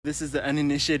This is the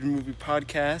Uninitiated Movie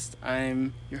Podcast.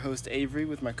 I'm your host, Avery,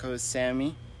 with my co-host,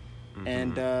 Sammy. Mm-hmm.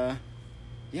 And,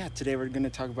 today we're going to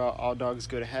talk about All Dogs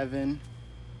Go to Heaven.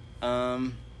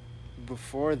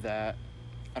 Before that,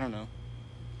 I don't know.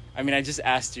 I mean, I just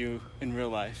asked you in real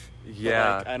life.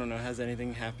 Yeah. But, I don't know. Has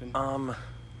anything happened?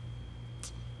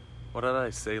 What did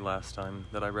I say last time?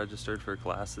 That I registered for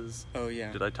classes? Oh,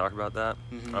 yeah. Did I talk about that?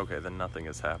 Mm-hmm. Okay, then nothing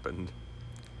has happened.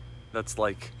 That's,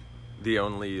 the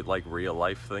only, real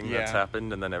life thing that's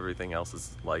happened, and then everything else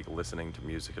is, listening to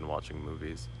music and watching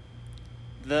movies.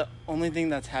 The only thing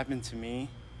that's happened to me,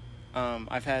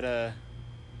 I've had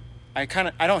I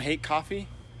don't hate coffee,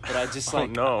 but I just, Oh,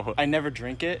 no. I never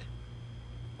drink it.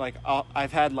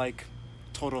 I've had,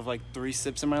 total of, 3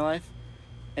 sips in my life,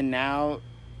 and now,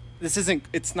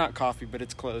 it's not coffee, but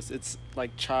it's close. It's,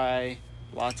 chai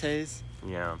lattes.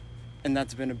 Yeah. And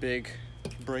that's been a big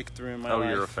breakthrough in my life. Oh,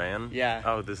 you're a fan? Yeah.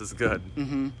 Oh, this is good.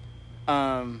 Mm-hmm.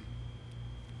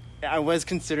 I was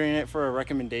considering it for a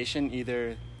recommendation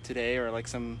either today or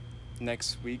some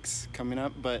next week's coming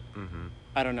up, but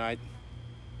I don't know.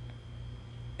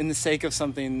 In the sake of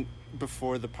something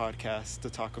before the podcast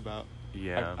to talk about,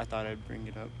 I thought I'd bring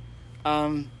it up.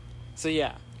 So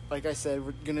yeah, like I said,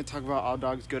 we're gonna talk about All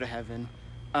Dogs Go to Heaven.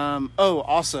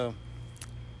 Also,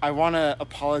 I want to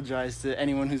apologize to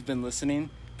anyone who's been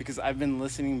listening, because I've been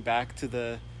listening back to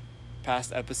the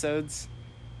past episodes,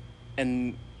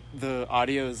 and the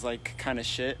audio is kind of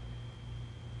shit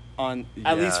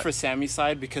at least for Sammy's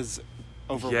side, because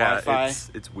over Wi-Fi.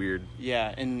 It's weird.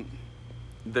 Yeah, and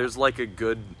there's a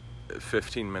good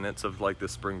 15 minutes of the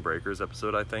Spring Breakers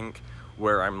episode, I think,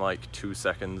 where I'm 2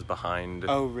 seconds behind.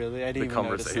 Oh, really? I didn't the even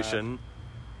conversation. Notice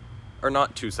that. Or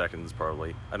not 2 seconds,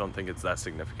 probably. I don't think it's that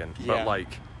significant. Yeah. But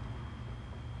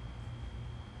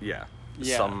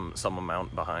some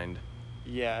amount behind.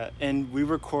 Yeah, and we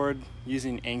record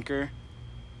using Anchor,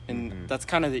 and that's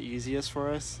kind of the easiest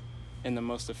for us and the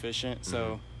most efficient,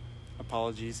 so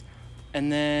apologies.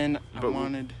 And then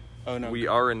we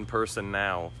are in person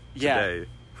now, today,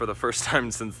 for the first time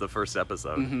since the first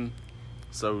episode.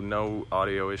 So no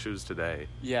audio issues today.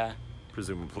 Yeah.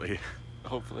 Presumably.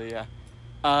 Hopefully, yeah.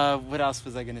 What else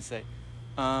was I going to say?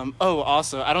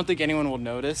 Also, I don't think anyone will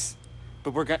notice,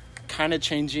 but we're kind of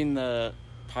changing the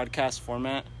podcast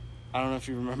format. I don't know if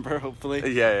you remember,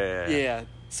 hopefully. Yeah.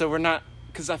 So we're not,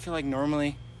 because I feel like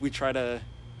normally we try to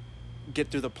get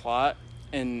through the plot,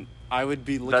 and I would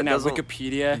be looking at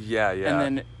Wikipedia. Yeah. And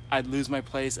then I'd lose my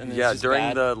place, and then it's just during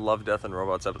bad. the Love, Death, and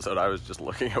Robots episode, I was just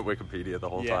looking at Wikipedia the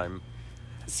whole time.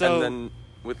 So, and then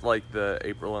with the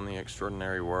April and the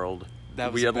Extraordinary World,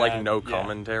 we had bad. No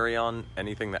commentary on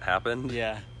anything that happened.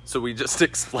 Yeah. So we just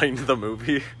explained the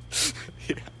movie.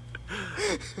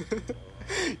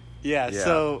 Yeah,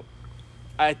 so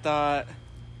I thought,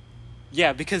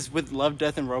 because with Love,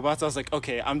 Death, and Robots, I was like,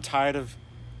 okay, I'm tired of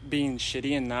being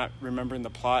shitty and not remembering the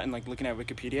plot and looking at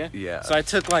Wikipedia. Yeah. So I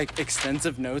took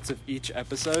extensive notes of each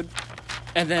episode,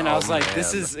 and then I was like,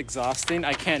 this is exhausting.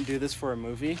 I can't do this for a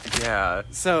movie. Yeah.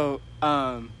 So,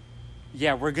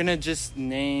 we're gonna just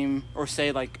name or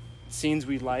say scenes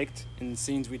we liked and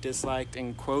scenes we disliked,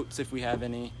 and quotes if we have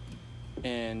any,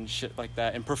 and shit like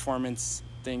that, and performance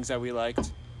things that we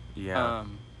liked. Yeah.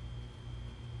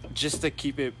 Just to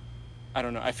keep it, I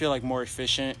don't know, I feel more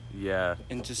efficient. Yeah.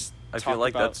 And just I feel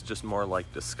that's just more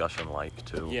discussion-like,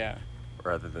 too. Yeah.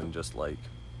 Rather than just I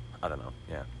don't know,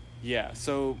 yeah. Yeah,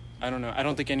 so, I don't know, I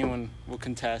don't think anyone will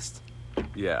contest.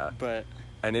 Yeah. But.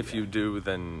 And if you do,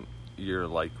 then you're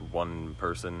one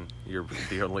person, you're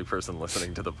the only person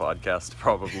listening to the podcast,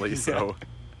 probably, so.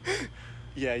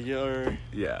 Yeah, you're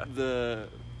the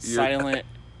silent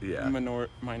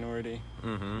minority.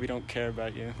 Mm-hmm. We don't care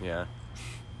about you. Yeah.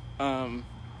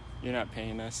 You're not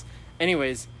paying us.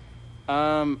 Anyways,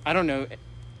 I don't know.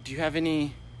 Do you have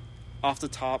any off the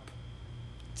top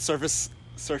surface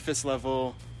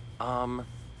level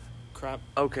crap?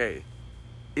 Okay.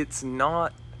 It's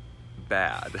not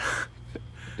bad.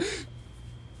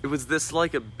 Was this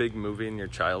a big movie in your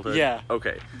childhood? Yeah.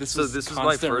 Okay. This was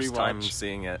my first time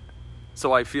seeing it.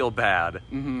 So I feel bad.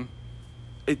 Mm-hmm.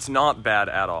 It's not bad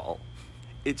at all.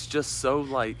 It's just so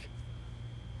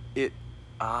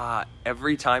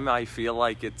every time I feel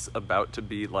it's about to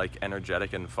be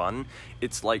energetic and fun,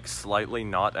 it's slightly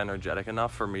not energetic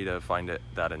enough for me to find it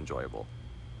that enjoyable.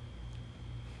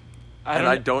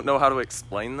 I don't know how to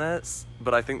explain this,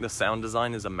 but I think the sound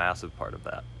design is a massive part of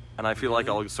that. And I feel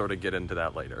I'll sort of get into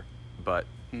that later. But,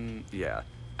 yeah.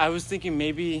 I was thinking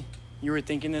maybe you were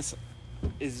thinking this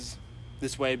is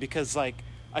this way because, I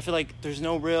feel there's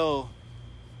no real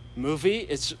movie.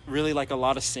 It's really a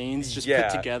lot of scenes just put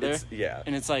together. Yeah.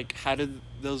 And it's how did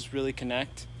those really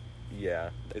connect? Yeah,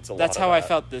 it's a lot That's of how that. I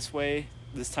felt this way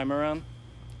this time around.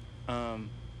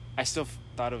 I still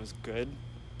thought it was good,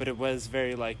 but it was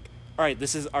very like, all right,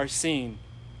 this is our scene.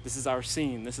 This is our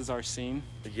scene. This is our scene.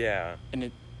 Yeah. And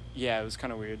it was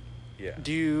kind of weird. Yeah.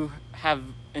 Do you have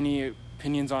any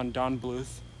opinions on Don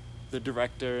Bluth, the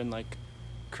director and like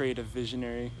creative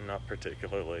visionary? Not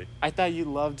particularly. I thought you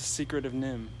loved Secret of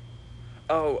Nim.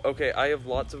 Oh, okay. I have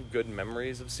lots of good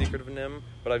memories of Secret of Nim,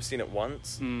 but I've seen it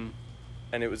once, and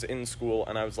it was in school,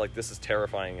 and I was like, this is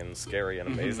terrifying and scary and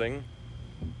amazing.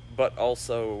 But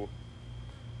also,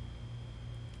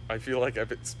 I feel like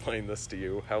I've explained this to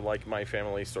you, how, like, my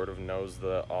family sort of knows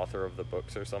the author of the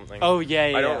books or something. Oh,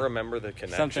 yeah. I don't remember the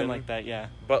connection. Something like that, yeah.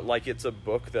 But, like, it's a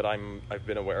book that I've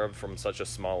been aware of from such a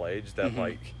small age that,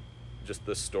 like, just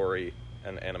the story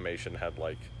and animation had,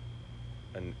 like,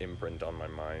 an imprint on my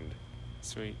mind.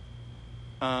 Sweet.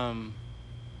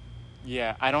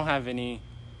 Yeah, I don't have any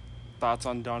thoughts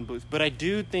on Don Bluth, but I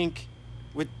do think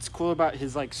what's cool about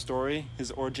his, like, story,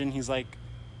 his origin, he's, like,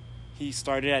 he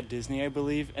started at Disney, I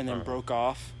believe, and then broke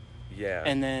off. Yeah.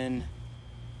 And then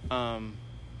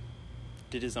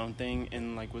did his own thing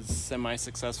and, like, was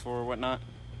semi-successful or whatnot.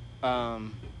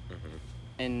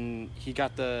 And he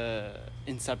got the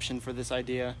inception for this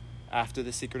idea after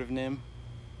The Secret of Nim.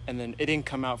 And then it didn't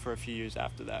come out for a few years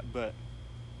after that, but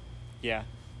yeah.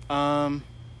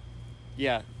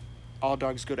 Yeah. All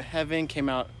Dogs Go to Heaven came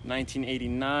out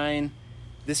 1989.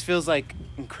 This feels like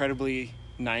incredibly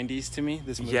 90s to me,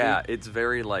 this movie. Yeah, it's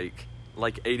very like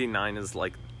 89 is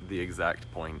like the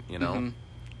exact point, you know?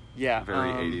 Yeah. Very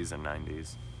 80s and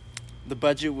 90s. The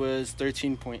budget was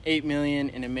 $13.8 million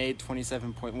and it made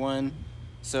 $27.1.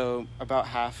 So about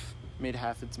made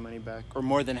half its money back, or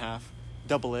more than half.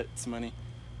 Double its money.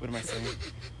 What am I saying?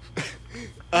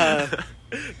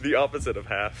 The opposite of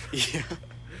half. Yeah.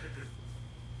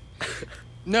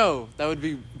 No, that would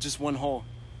be just one whole.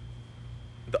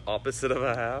 The opposite of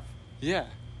a half? Yeah.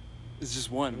 It's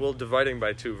just one. Well, dividing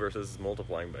by 2 versus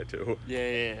multiplying by 2.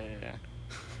 Yeah.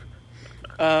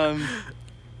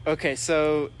 Okay,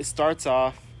 so it starts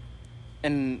off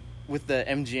and with the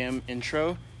MGM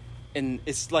intro, and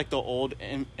it's like the old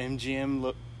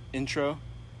MGM intro.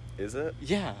 Is it?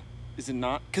 Yeah. Is it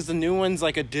not? Because the new one's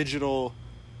like a digital,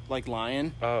 like,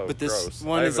 lion. Oh, but this gross.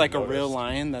 one is like noticed. a real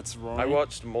lion that's roaring. I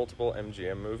watched multiple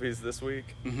MGM movies this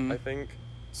week, I think.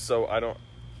 So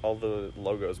all the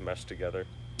logos mesh together.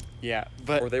 Yeah,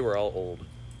 but... Or they were all old.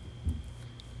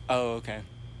 Oh, okay.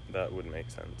 That would make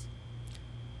sense.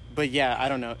 But yeah, I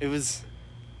don't know. It was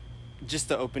just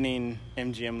the opening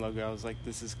MGM logo. I was like,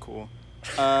 this is cool.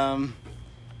 It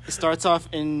starts off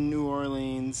in New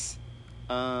Orleans.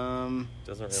 Doesn't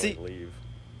really leave.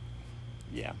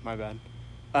 Yeah, my bad.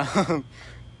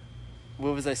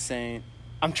 What was I saying?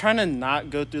 I'm trying to not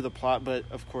go through the plot, but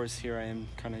of course here I am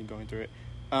kind of going through it.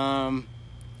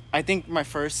 I think my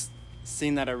first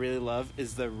scene that I really love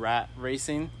is the rat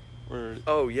racing.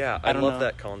 Oh yeah, I love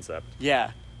that concept.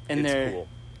 Yeah, and it's they're cool.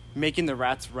 making the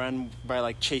rats run by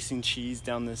like chasing cheese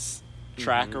down this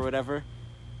track or whatever,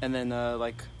 and then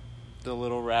like the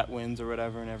little rat wins or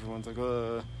whatever, and everyone's like,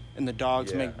 ugh. And the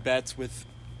dogs make bets with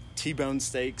T-bone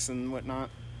steaks and whatnot.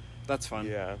 That's fun.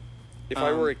 Yeah. If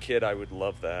I were a kid, I would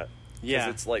love that. Yeah.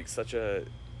 Because it's like such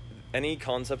any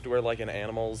concept where like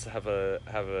animals have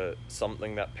a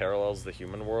something that parallels the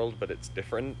human world, but it's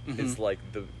different, is like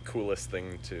the coolest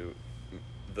thing to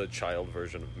the child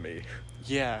version of me.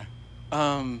 Yeah.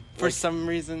 For some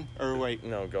reason, or wait.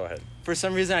 No, go ahead. For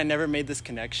some reason, I never made this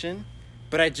connection,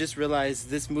 but I just realized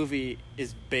this movie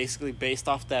is basically based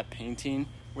off that painting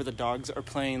where the dogs are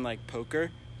playing like poker.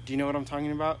 Do you know what I'm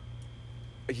talking about?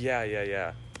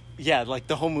 Yeah. Yeah, like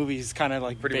the whole movie is kind of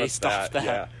like pretty based much off that,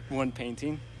 that one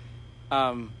painting.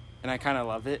 And I kind of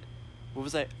love it.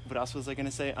 What else was I going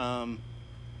to say? I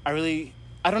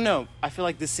don't know. I feel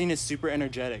like this scene is super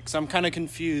energetic. So I'm kind of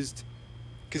confused.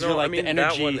 Because you're like, the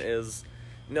energy. That one is...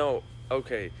 No,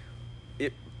 okay.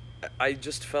 I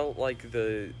just felt like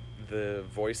the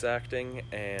voice acting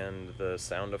and the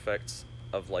sound effects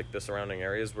of like the surrounding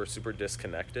areas were super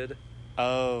disconnected.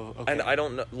 Oh, okay. And I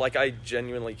don't know, like, I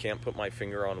genuinely can't put my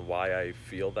finger on why I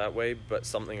feel that way, but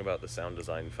something about the sound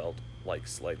design felt like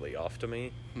slightly off to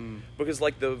me. Because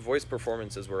like the voice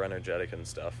performances were energetic and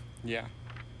stuff. Yeah.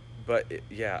 But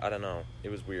I don't know. It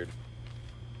was weird.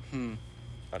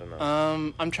 I don't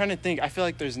know. I'm trying to think. I feel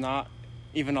like there's not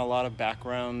even a lot of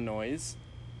background noise.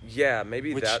 Yeah,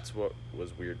 maybe that's what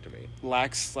was weird to me.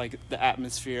 Lacks like the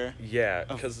atmosphere. Yeah,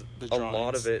 because a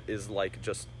lot of it is like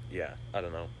just I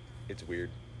don't know. It's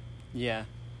weird. Yeah.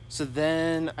 So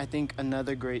then I think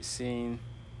another great scene.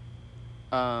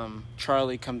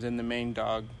 Charlie comes in, the main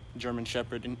dog, German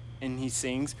Shepherd, and he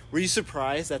sings. Were you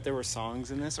surprised that there were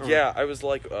songs in this? Or? Yeah, I was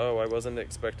like, oh, I wasn't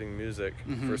expecting music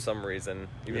for some reason,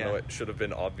 even though it should have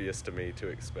been obvious to me to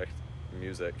expect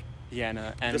music. Yeah,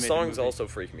 no. The songs also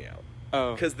freak me out.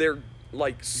 Oh. Because they're,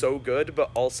 like, so good,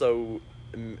 but also,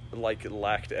 like,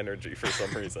 lacked energy for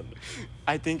some reason.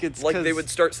 I think it's like, they would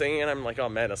start singing, and I'm like, oh,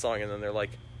 man, a song, and then they're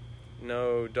like,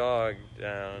 no, dog,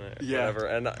 down, whatever,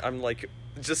 and I'm like,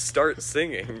 just start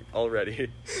singing already.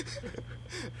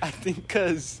 I think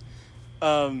because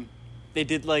they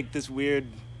did, like, this weird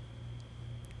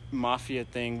mafia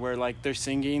thing where, like, they're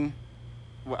singing,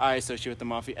 what I associate with the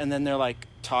mafia, and then they're, like,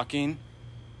 talking,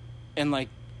 and, like...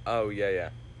 Oh, yeah.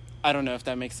 I don't know if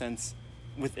that makes sense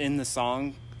within the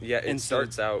song. Yeah, it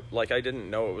starts out, like, I didn't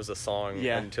know it was a song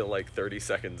until, like, 30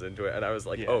 seconds into it, and I was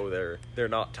like, oh, they're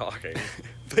not talking.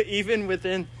 But even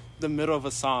within the middle of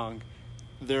a song,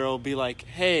 there'll be like,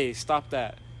 hey, stop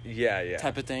that. Yeah.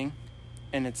 Type of thing.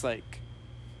 And it's like,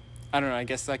 I don't know, I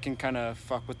guess that can kind of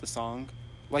fuck with the song.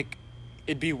 Like,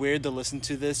 it'd be weird to listen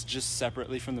to this just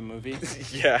separately from the movie.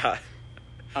 Yeah,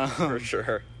 for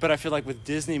sure. But I feel like with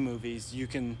Disney movies, you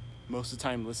can most of the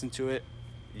time listen to it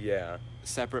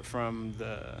separate from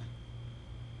the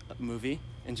movie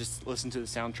and just listen to the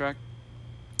soundtrack.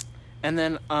 And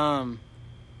then,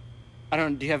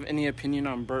 do you have any opinion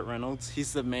on Burt Reynolds?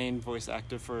 He's the main voice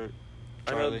actor for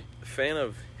Charlie. I'm a fan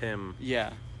of him.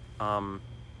 Yeah.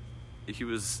 He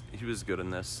was good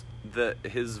in this.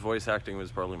 His voice acting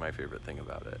was probably my favorite thing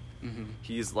about it. Mm-hmm.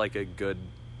 He's like a good,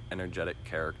 energetic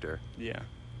character. Yeah.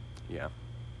 Yeah.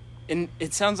 And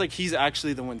it sounds like he's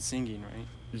actually the one singing, right?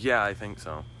 Yeah, I think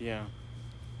so. Yeah.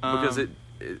 Because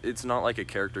it's not like a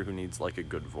character who needs like a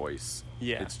good voice.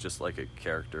 Yeah. It's just like a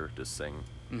character to sing.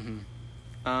 Mm-hmm.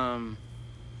 And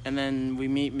then we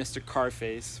meet Mr.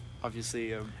 Carface,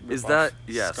 obviously a Is that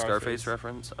Scarface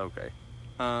reference? Okay.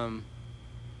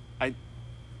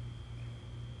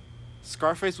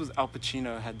 Scarface was Al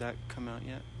Pacino. Had that come out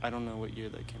yet? I don't know what year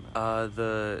that came out.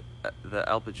 The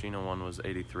Al Pacino one was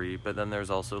 83, but then there's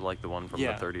also like the one from the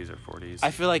 30s or 40s.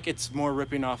 I feel like it's more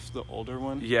ripping off the older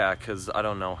one. Yeah, because I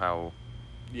don't know how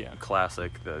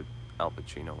classic the Al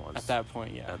Pacino was. At that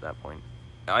point, yeah. At that point.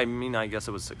 I mean, I guess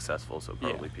it was successful, so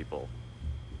probably people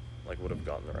like would have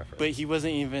gotten the reference. But he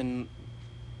wasn't even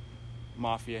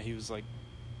mafia. He was like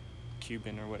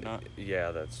Cuban or whatnot.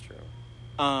 Yeah, that's true.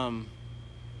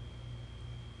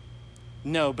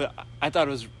 No, but I thought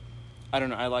it was, I don't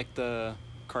know, I like the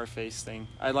Carface thing.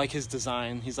 I like his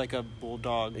design. He's like a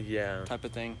bulldog type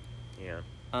of thing. Yeah.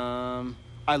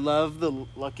 I love the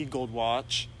Lucky Gold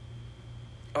watch.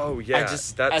 Oh, yeah.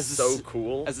 That's so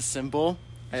cool. As a symbol.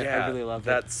 I really love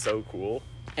that. That's so cool.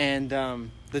 And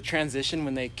the transition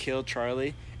when they kill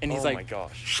Charlie, and he's like, my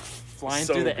gosh, flying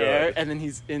through the air, and then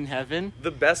he's in heaven. The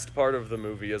best part of the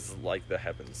movie is like the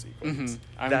heaven sequence.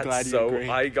 Mm-hmm. I'm glad you agree.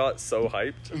 I got so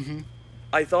hyped. Mm-hmm.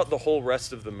 I thought the whole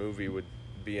rest of the movie would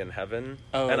be in heaven,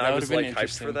 and I was like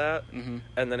hyped for that. Mm-hmm.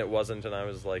 And then it wasn't, and I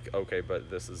was like, okay, but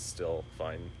this is still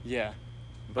fine. Yeah.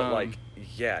 But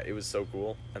it was so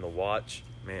cool, and the watch,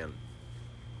 man.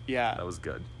 Yeah. That was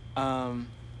good.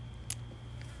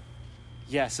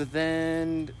 Yeah, so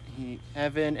then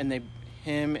Evan and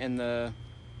him and I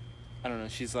don't know,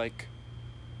 she's like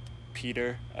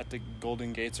Peter at the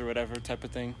Golden Gates or whatever type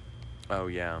of thing. Oh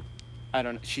yeah. I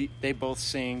don't know. They both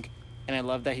sing, and I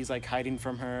love that he's like hiding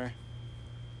from her.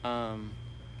 And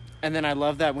then I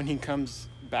love that when he comes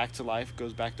back to life,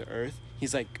 goes back to Earth,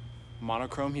 he's like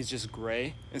monochrome. He's just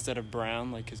gray instead of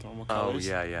brown like his normal colors.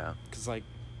 Oh yeah. Because like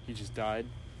he just died.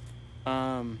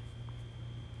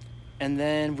 And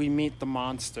then we meet the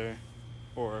monster,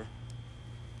 or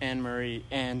Anne-Marie,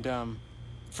 and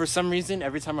for some reason,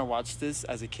 every time I watched this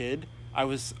as a kid, I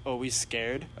was always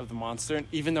scared of the monster,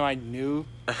 even though I knew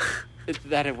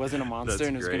that it wasn't a monster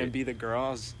and it was going to be the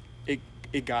girl.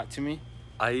 It got to me.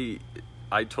 I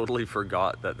totally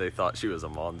forgot that they thought she was a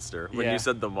monster. When you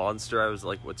said the monster, I was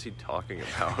like, what's he talking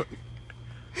about?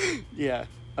 Yeah.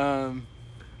 And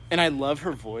I love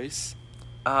her voice.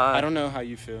 I don't know how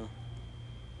you feel.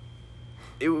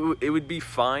 It would be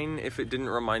fine if it didn't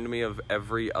remind me of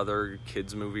every other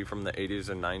kids movie from the 80s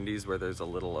or 90s where there's a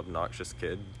little obnoxious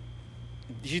kid.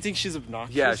 Do you think she's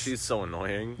obnoxious? Yeah, she's so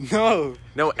annoying.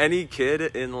 No, any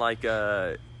kid in like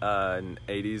an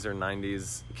 80s or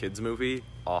 90s kids movie,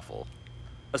 awful.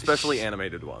 Especially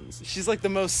animated ones. She's like the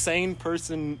most sane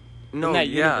person in that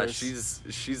universe.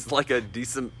 She's like a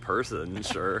decent person,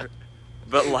 sure.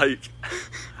 But like,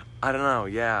 I don't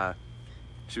know,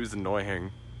 she was annoying.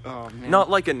 Oh, man. Not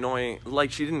like annoying,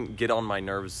 like she didn't get on my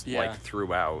nerves like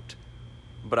throughout,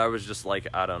 but I was just like,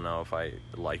 I don't know if I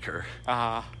like her.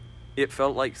 Uh-huh. It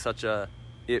felt like such a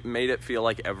it made it feel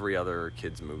like every other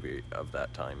kids movie of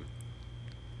that time.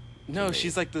 No,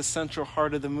 she's like the central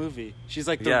heart of the movie. She's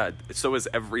like the... Yeah, so is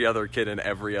every other kid in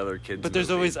every other kid's But there's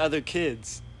movie. always other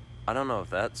kids. I don't know if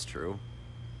that's true.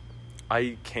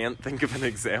 I can't think of an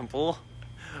example,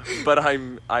 but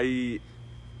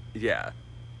yeah.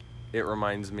 It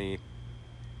reminds me,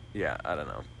 yeah, I don't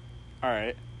know. All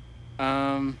right.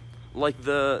 Like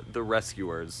the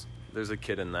Rescuers. There's a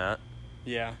kid in that,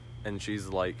 Yeah. and she's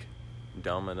like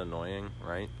dumb and annoying,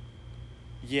 right?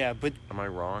 Yeah, but Am I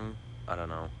wrong? I don't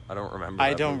know. I don't remember. I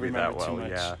that don't movie remember that too well.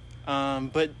 much. Yeah.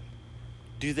 But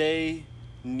do they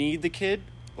need the kid?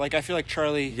 Like, I feel like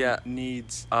Charlie Yeah.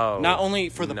 needs Oh, not only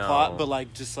for the no. plot, but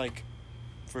like just like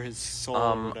for his soul.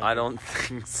 or whatever. I don't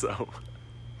think so.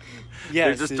 Yeah,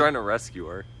 They're just trying to rescue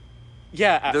her.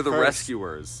 Yeah, at They're the first.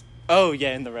 Rescuers. Oh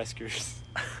yeah, in the Rescuers.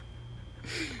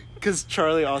 Because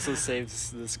Charlie also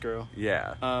saves this girl.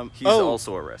 Yeah. He's oh.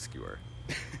 also a rescuer.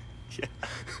 Yeah.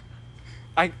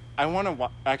 I want to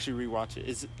actually rewatch it.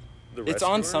 Is it? The It's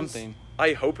on Rescuers? something.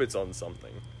 I hope it's on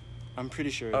something. I'm pretty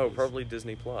sure. It Oh, is. probably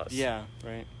Disney Plus. Yeah.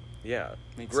 Right. Yeah.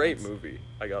 Makes Great sense. movie,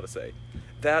 I gotta say.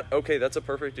 That's a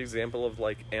perfect example of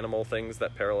like animal things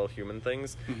that parallel human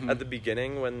things. Mhm. At the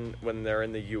beginning when they're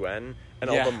in the UN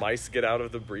and Yeah. all the mice get out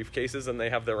of the briefcases and they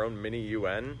have their own mini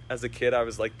UN, as a kid I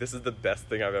was like, this is the best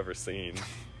thing I've ever seen.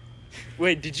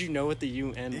 Wait, did you know what the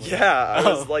UN was? Yeah, I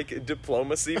was Oh. like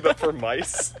diplomacy but for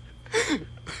mice.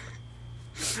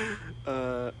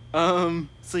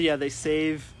 So yeah, they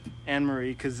save Anne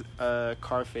Marie because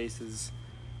Carface is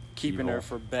keeping Evil. her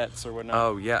for bets or whatnot.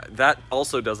 Oh yeah, that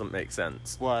also doesn't make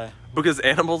sense. Why? Because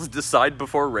animals decide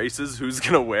before races who's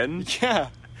gonna win. Yeah,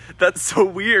 That's so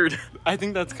weird. I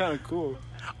think that's kind of cool.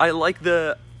 I liked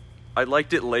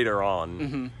it later on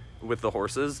Mm-hmm. with the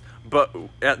horses, but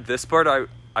at this part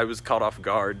I was caught off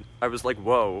guard. I was like,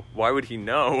 whoa, why would he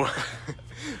know?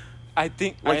 I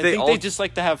think Like, I they think all- they just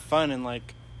like to have fun and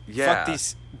like Yeah. fuck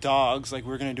these dogs. Like,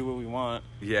 we're gonna do what we want.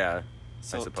 Yeah,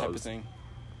 So I type of suppose. thing.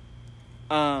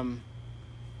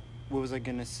 What was I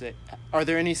gonna say? Are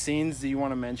there any scenes that you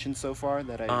want to mention so far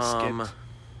that I skipped?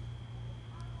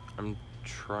 I'm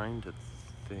trying to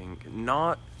think.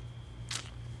 Not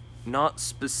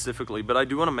specifically, but I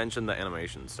do want to mention the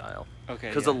animation style. Okay.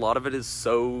 Because yeah. a lot of it is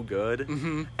so good,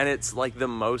 Mhm. and it's like the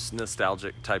most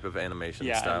nostalgic type of animation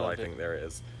Yeah, I style I loved it. think there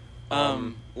is.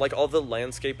 Um, Like all the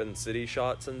landscape and city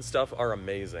shots and stuff are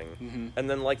amazing, Mhm. and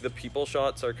then like the people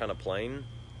shots are kind of plain,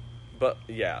 but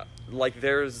yeah, like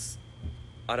there's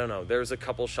a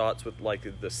couple shots with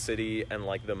like the city and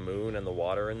like the moon and the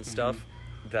water and stuff.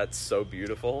 That's so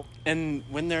beautiful. And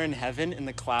when they're in heaven and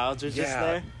the clouds are just Yeah.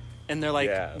 there, and they're like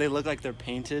Yeah. they look like they're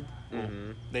painted. Well,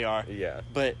 Mhm. they are. Yeah.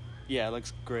 But yeah, it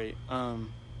looks great. And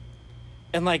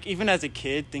like even as a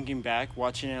kid, thinking back,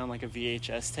 watching it on like a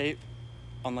VHS tape,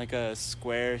 on like a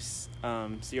square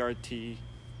CRT,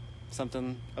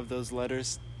 something of those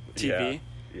letters, TV.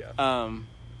 Yeah.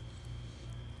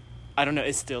 I don't know.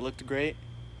 It still looked great,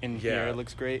 and here Yeah. it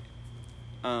looks great.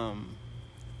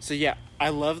 So yeah, I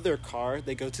love their car.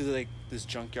 They go to like this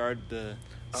junkyard to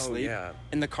sleep, yeah.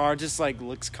 and the car just like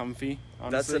looks comfy.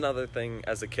 Honestly. That's another thing.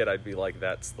 As a kid, I'd be like,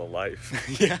 "That's the life,"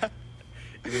 Yeah,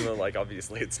 even though like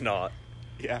obviously it's not.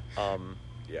 yeah.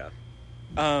 Yeah.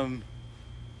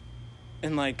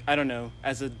 And like I don't know,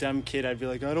 as a dumb kid, I'd be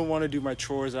like, I don't want to do my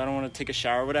chores. I don't want to take a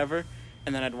shower, or whatever.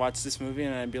 And then I'd watch this movie,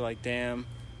 and I'd be like, damn,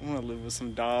 I want to live with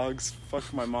some dogs.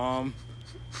 Fuck my mom.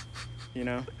 You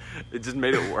know? It just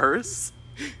made it worse.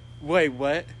 Wait,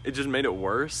 what? It just made it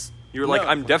worse. You were like, No.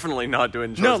 I'm definitely not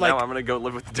doing chores No, like- now. I'm gonna go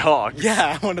live with dogs.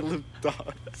 Yeah, I want to live with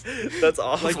dogs. That's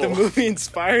awful. Like the movie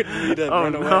inspired me to Oh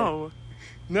run away. no.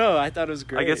 No, I thought it was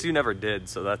great. I guess you never did,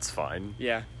 so that's fine.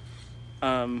 Yeah.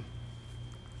 I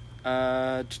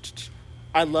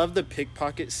love the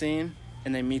pickpocket scene,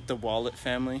 and they meet the Wallet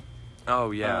family.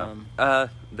 Oh yeah.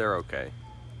 They're okay.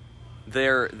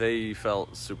 They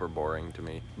felt super boring to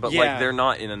me, but Yeah. like they're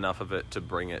not in enough of it to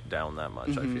bring it down that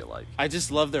much. I feel like. I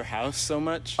just love their house so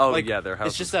much. Oh, like, yeah, their house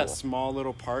It's just is that cool. small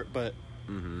little part, but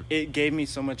Mm-hmm. it gave me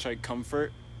so much like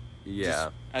comfort. Yeah.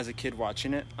 Just as a kid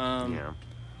watching it. Yeah.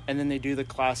 And then they do the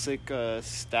classic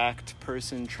stacked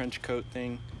person trench coat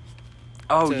thing.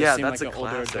 Oh to yeah, seem that's like a an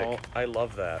older classic. adult. I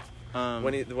love that.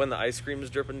 When the ice cream's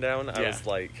dripping down, I Yeah. was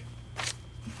like,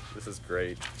 "This is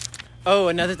great." Oh,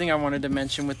 another thing I wanted to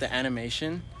mention with the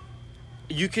animation,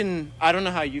 I don't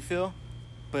know how you feel,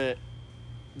 but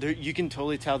you can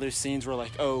totally tell there's scenes where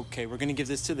like, oh, okay, we're gonna give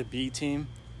this to the B team,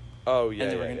 Oh and yeah,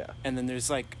 then yeah, yeah. and then there's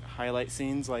like highlight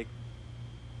scenes, like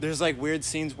there's like weird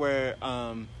scenes where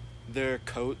their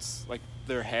coats, like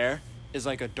their hair, is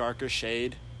like a darker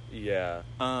shade. Yeah.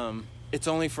 It's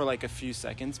only for like a few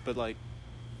seconds, but like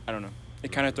I don't know.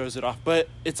 It kind of throws it off. But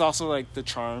it's also, like, the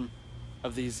charm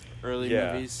of these early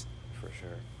movies. For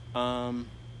sure.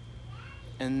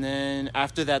 And then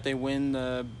after that, they win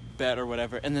the bet or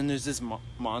whatever. And then there's this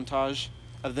montage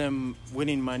of them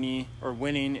winning money or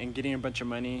winning and getting a bunch of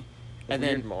money. And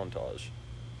Weird montage.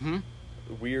 Hmm?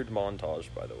 Weird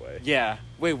montage, by the way. Yeah.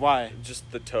 Wait, why?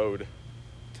 Just the toad.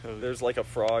 There's like a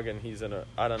frog and he's in a...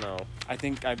 I don't know. I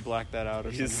think I blacked that out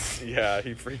or something. Yeah,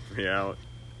 he freaked me out.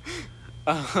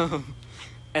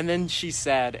 And then she's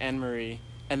sad, Anne-Marie.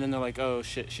 And then they're like, oh,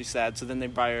 shit, she's sad. So then they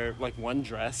buy her, like, one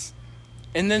dress.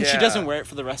 And then she doesn't wear it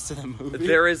for the rest of the movie.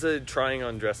 There is a trying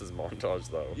on dresses montage,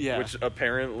 though. Yeah. Which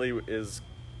apparently is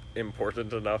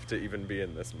important enough to even be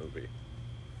in this movie.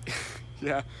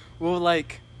 Yeah. Well,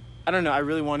 like, I don't know. I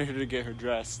really wanted her to get her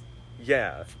dress.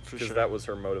 Yeah, For because sure. that was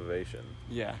her motivation.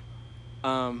 Yeah.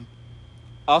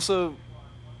 Also,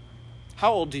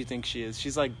 how old do you think she is?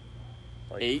 She's like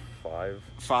 8? 5?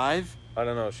 5? I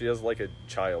don't know. She has like a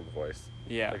child voice.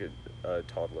 Yeah. Like a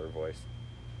toddler voice.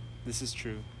 This is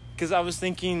true. Because I was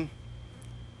thinking,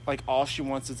 like, all she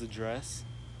wants is a dress.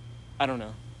 I don't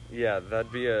know. Yeah,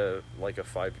 that'd be a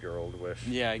 5-year-old wish.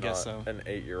 Yeah, I guess so. An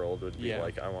 8-year-old would be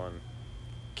like, I want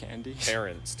candy.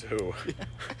 Parents too.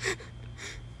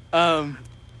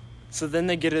 So then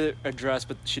they get a dress,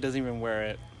 but she doesn't even wear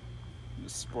it.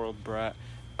 Spoiled brat.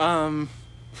 Yeah,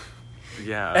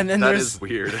 and then that is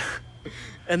weird.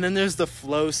 And then there's the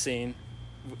Flo scene.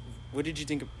 What did you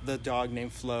think of the dog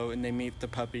named Flo and they meet the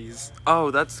puppies? Oh,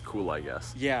 that's cool, I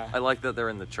guess. Yeah. I like that they're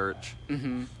in the church.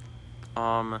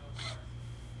 Mm-hmm.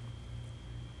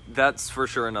 That's for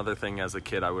sure another thing as a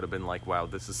kid I would have been like, wow,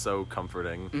 this is so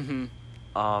comforting.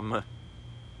 Mm-hmm.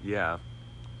 Yeah.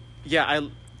 Yeah, I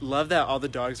love that all the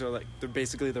dogs are like, they're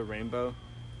basically the rainbow.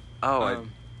 Oh,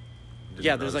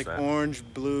 yeah, there's like that. orange,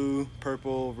 blue,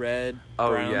 purple, red,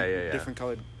 brown, yeah. different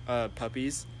colored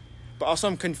puppies. But also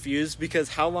I'm confused because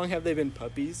how long have they been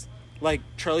puppies? Like,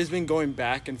 Charlie's been going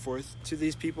back and forth to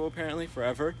these people apparently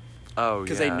forever. Oh,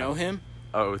 because they know him.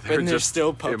 Oh, they're just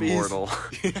still puppies. Immortal.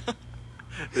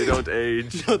 They don't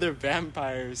age. No, they're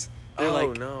vampires.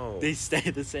 They're no. They stay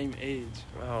the same age.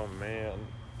 Oh, man.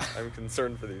 I'm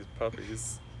concerned for these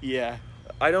puppies. Yeah.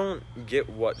 I don't get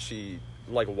why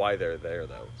they're there,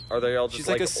 though. Are they all just She's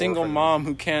like a single orphans? mom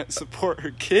who can't support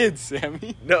her kids,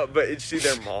 Sammy. No, but is she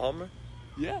their mom?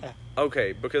 Yeah.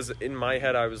 Okay, because in my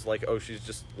head I was like, oh, she's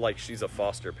just, like, she's a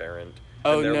foster parent.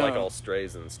 Oh, and they're, no. like, all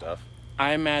strays and stuff.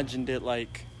 I imagined it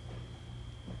like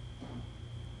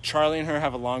Charlie and her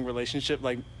have a long relationship.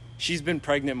 Like, she's been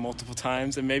pregnant multiple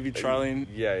times, and maybe Charlie and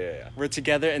Yeah. were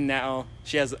together, and now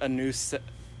she has a new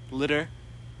litter,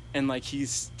 and, like, he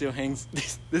still hangs...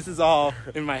 This is all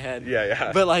in my head.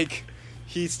 Yeah. But, like,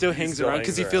 he still hangs around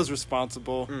because he around. feels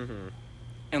responsible. Mm-hmm.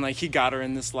 And, like, he got her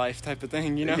in this life type of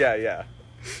thing, you know? Yeah.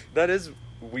 That is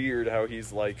weird how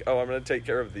he's like, oh, I'm going to take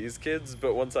care of these kids,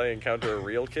 but once I encounter a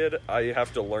real kid, I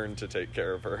have to learn to take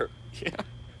care of her. Yeah.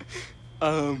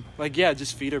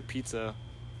 Just feed her pizza.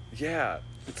 Yeah.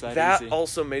 It's that easy.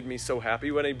 also made me so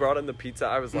happy when he brought in the pizza.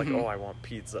 I was like, Mm-hmm. oh, I want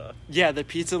pizza. Yeah, the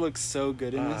pizza looks so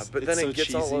good in this. But it's then so it gets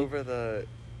cheesy. all over the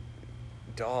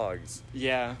dogs.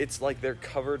 Yeah. It's like they're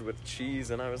covered with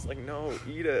cheese, and I was like, no,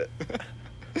 eat it.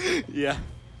 Yeah.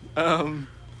 And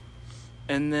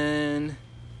then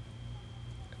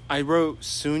I wrote,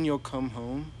 soon you'll come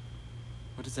home.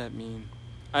 What does that mean?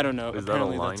 I don't know. Is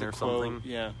Apparently that a line that's a or quote.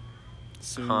 something? Yeah.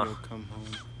 Soon Huh. you'll come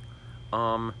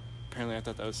home. Apparently I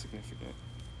thought that was significant.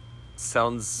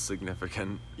 Sounds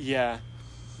significant. Yeah.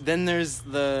 Then there's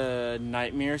the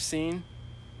nightmare scene.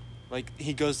 Like,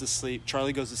 he goes to sleep.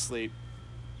 Charlie goes to sleep.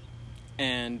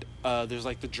 And there's,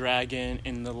 like, the dragon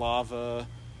in the lava.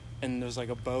 And there's, like,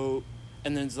 a boat.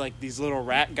 And then there's, like, these little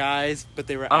rat guys. But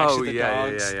they were actually the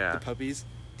dogs. Yeah. The puppies.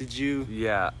 Did you...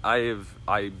 Yeah,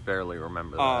 I barely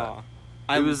remember that.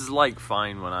 It was, like,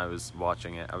 fine when I was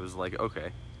watching it. I was like, okay.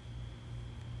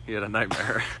 He had a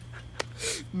nightmare.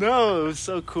 No, it was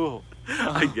so cool.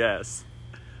 I guess.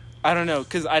 I don't know,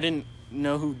 because I didn't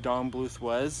know who Don Bluth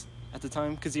was at the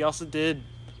time. Because he also did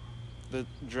the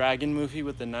dragon movie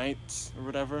with the knights or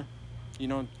whatever. You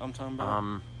know what I'm talking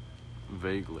about?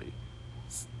 Vaguely.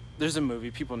 There's a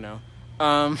movie, people know.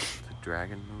 The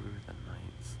dragon movie with the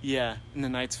knights. Yeah, and the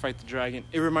knights fight the dragon.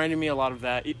 It reminded me a lot of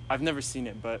that. I've never seen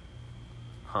it, but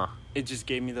it just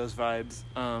gave me those vibes.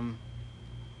 And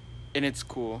it's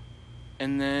cool.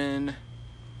 And then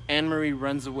Anne-Marie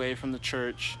runs away from the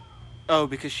church. Oh,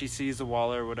 because she sees the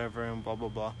wall or whatever and blah, blah,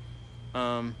 blah.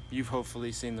 You've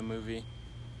hopefully seen the movie,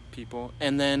 people.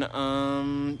 And then,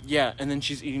 and then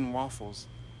she's eating waffles.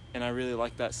 And I really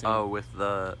like that scene. Oh, with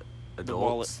the adults? The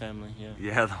Wallet family, yeah.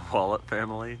 Yeah, the Wallet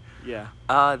family. Yeah.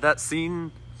 That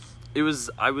scene,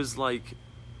 I was like,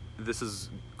 this is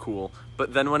cool.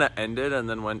 But then when it ended and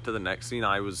then went to the next scene,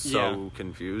 I was so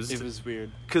confused. It was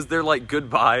weird. Because they're like,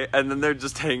 goodbye, and then they're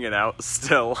just hanging out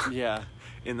still. Yeah.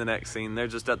 In the next scene. They're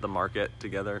just at the market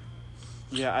together.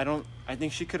 Yeah, I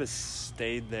think she could have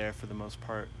stayed there for the most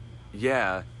part.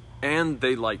 Yeah. And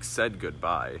they, like, said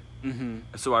goodbye.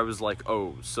 Mm-hmm. So I was like,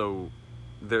 oh, so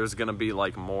there's gonna be,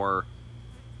 like, more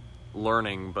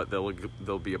learning, but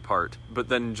they'll be apart. But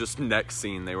then just next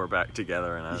scene, they were back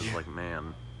together, and I was like,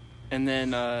 man. And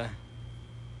then,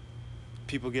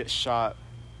 people get shot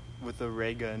with a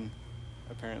ray gun,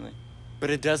 apparently. But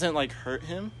it doesn't, like, hurt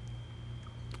him.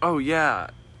 Oh,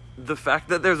 yeah. The fact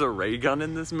that there's a ray gun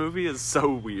in this movie is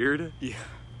so weird. Yeah.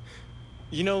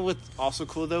 You know what's also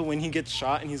cool, though? When he gets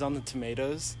shot and he's on the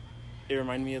tomatoes, it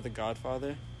reminded me of The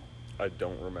Godfather. I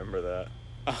don't remember that.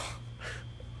 Oh.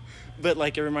 But,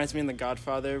 like, it reminds me of The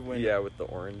Godfather when... Yeah, with the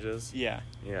oranges. Yeah.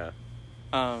 Yeah.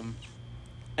 And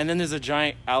then there's a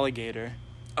giant alligator.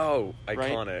 Oh,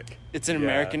 iconic. Right? It's an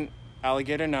American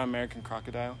alligator, not American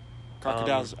crocodile.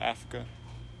 Crocodile's Africa.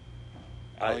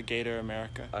 Alligator,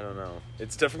 America. I don't know.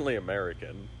 It's definitely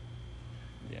American.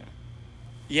 Yeah.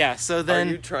 Yeah, so then...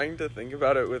 Are you trying to think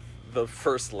about it with the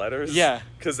first letters? Yeah.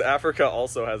 Because Africa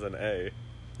also has an A.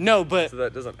 No, but... So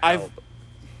that doesn't help.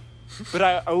 But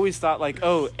I always thought, like,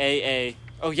 oh, AA.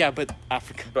 Oh, yeah, but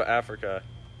Africa. But Africa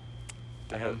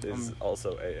Damn, is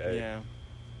also AA. Yeah.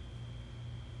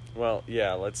 Well,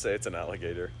 yeah, let's say it's an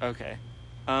alligator. Okay.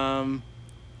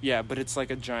 Yeah, but it's like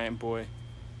a giant boy.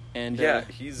 And yeah,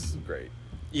 he's great.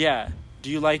 Yeah. Do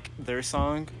you like their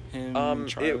song? Him and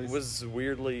Charlie's? It was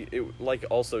weirdly... It, like,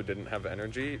 also didn't have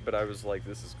energy, but I was like,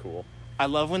 this is cool. I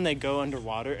love when they go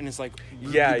underwater, and it's like...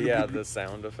 Yeah, the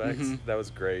sound effects. Mm-hmm. That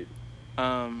was great.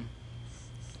 And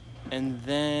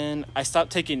then I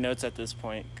stopped taking notes at this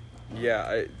point.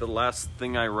 Yeah, the last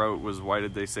thing I wrote was, why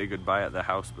did they say goodbye at the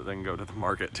house but then go to the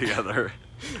market together?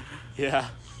 Yeah.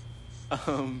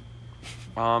 And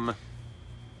what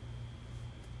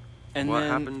then,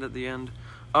 happened at the end?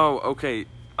 Oh, okay.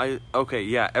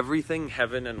 Yeah, everything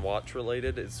Heaven and Watch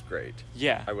related is great.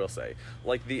 Yeah. I will say.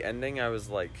 Like, the ending, I was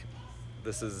like,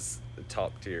 this is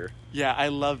top tier. Yeah, I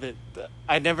love it.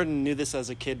 I never knew this as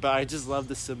a kid, but I just love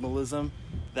the symbolism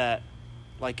that,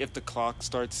 like, if the clock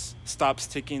stops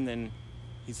ticking, then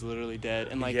he's literally dead.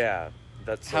 And, like, yeah,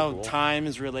 that's so how cool. time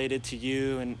is related to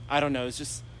you, and I don't know,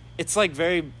 it's like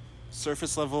very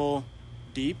surface level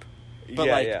deep, but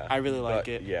I really like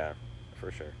it. Yeah,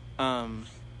 for sure. And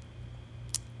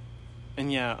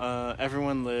yeah,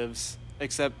 everyone lives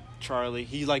except Charlie.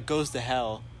 He, like, goes to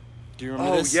hell. Do you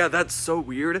remember this? Oh, yeah, that's so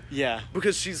weird. Yeah.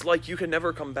 Because she's like, you can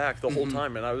never come back the whole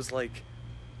time, and I was like,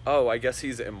 oh, I guess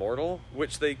he's immortal?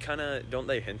 Which they kind of... Don't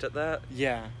they hint at that?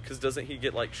 Yeah. Because doesn't he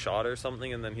get, like, shot or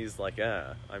something, and then he's like,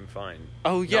 yeah, I'm fine.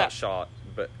 Oh, yeah. Not shot,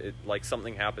 but, like,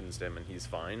 something happens to him, and he's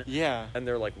fine. Yeah. And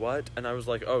they're like, what? And I was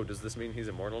like, oh, does this mean he's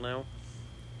immortal now?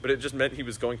 But it just meant he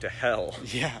was going to hell.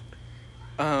 Yeah.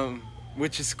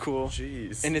 Which is cool.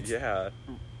 Jeez. And it's... Yeah.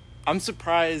 I'm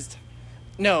surprised...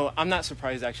 No, I'm not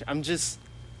surprised, actually.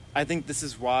 I think this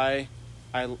is why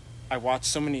I watched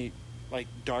so many, like,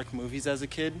 dark movies as a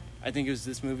kid. I think it was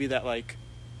this movie that, like...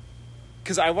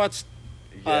 Because I watched,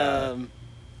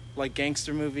 like,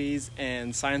 gangster movies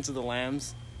and Silence of the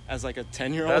Lambs as, like, a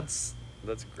 10-year-old.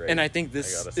 That's great. And I think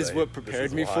this is what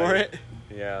prepared me for it.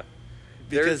 Yeah.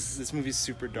 Because this movie's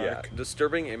super dark. Yeah,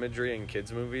 disturbing imagery in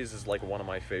kids' movies is, like, one of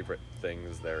my favorite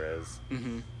things there is.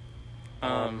 Mm-hmm.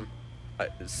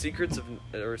 Secret of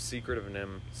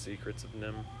Nim.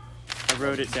 I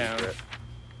wrote it down.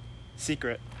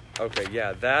 Secret. Okay,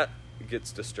 yeah, that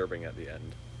gets disturbing at the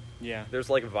end. Yeah. There's,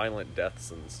 like, violent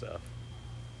deaths and stuff.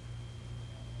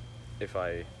 If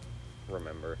I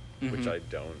remember, which I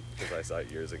don't, because I saw it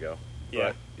years ago.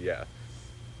 Yeah. But, yeah.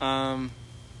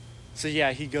 So,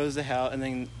 yeah, he goes to hell, and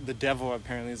then the devil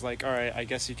apparently is like, all right, I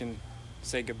guess you can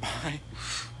say goodbye.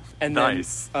 And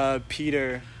nice. Then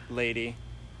Peter lady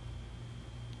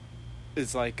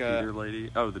is like... Peter lady?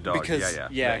 Oh, the dog. Because,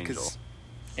 yeah. because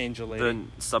Angel lady.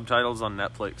 The subtitles on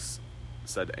Netflix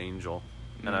said Angel,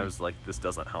 and I was like, this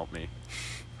doesn't help me.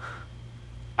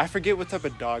 I forget what type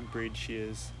of dog breed she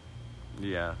is.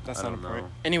 Yeah, That's I not don't important.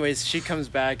 know. Anyways, she comes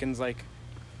back and's like,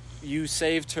 you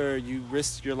saved her, you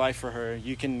risked your life for her,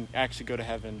 you can actually go to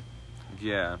heaven.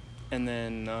 Yeah. And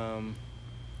then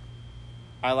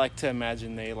I like to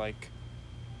imagine they, like,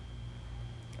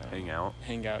 hang out,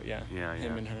 yeah. Him yeah.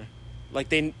 and her,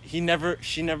 like, she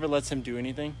never lets him do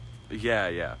anything.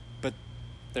 Yeah. But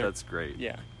that's great.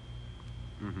 Yeah.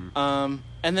 Mm-hmm.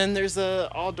 And then there's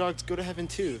All Dogs Go to Heaven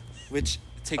 2, which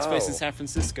takes place in San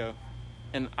Francisco,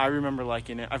 and I remember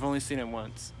liking it. I've only seen it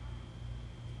once.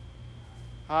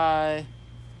 Hi.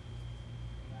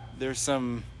 There's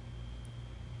some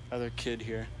other kid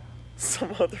here.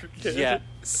 Some other kid? Yeah.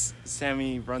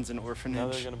 Sammy runs an orphanage. Now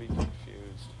they're gonna be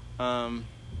confused.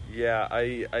 Yeah,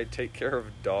 I take care of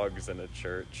dogs in a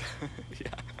church.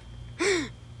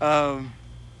 Yeah.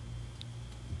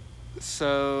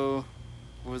 So,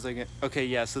 what was I gonna... Okay,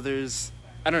 yeah, so there's...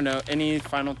 I don't know, any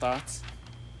final thoughts?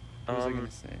 What was I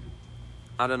gonna say?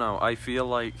 I don't know, I feel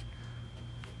like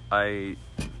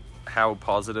how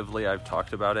positively I've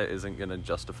talked about it isn't gonna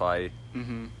justify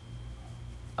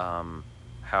how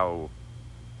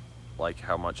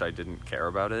much I didn't care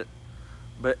about it.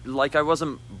 But, like, I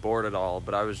wasn't bored at all,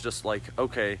 but I was just, like,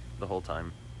 okay the whole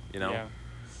time, you know? Yeah.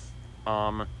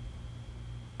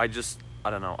 I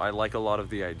don't know, I like a lot of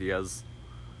the ideas.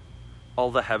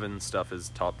 All the heaven stuff is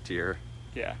top tier.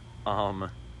 Yeah.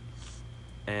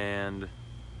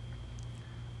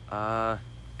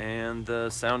 And the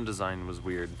sound design was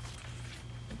weird,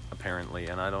 apparently,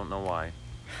 and I don't know why.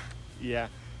 Yeah.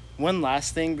 One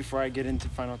last thing before I get into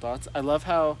final thoughts. I love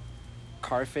how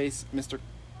Carface, Mr.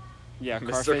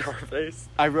 Carface?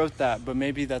 I wrote that, but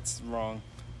maybe that's wrong.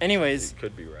 Anyways. It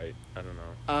could be right. I don't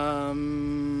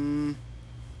know.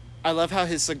 I love how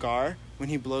his cigar, when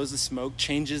he blows the smoke,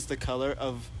 changes the color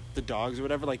of the dogs or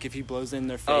whatever. Like, if he blows in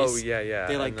their face. Oh, yeah.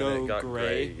 They, like, go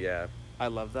gray. Yeah. I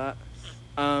love that.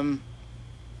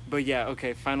 But yeah,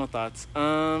 okay, final thoughts.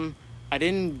 I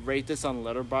didn't rate this on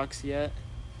Letterboxd yet,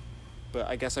 but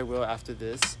I guess I will after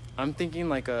this. I'm thinking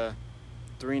like a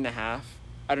 3.5.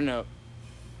 I don't know.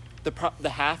 The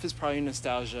half is probably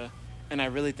nostalgia, and I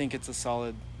really think it's a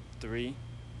solid 3.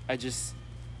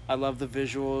 I love the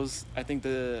visuals. I think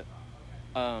the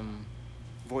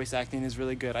voice acting is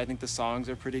really good. I think the songs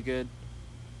are pretty good.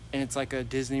 And it's like a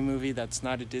Disney movie that's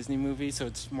not a Disney movie, so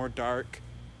it's more dark,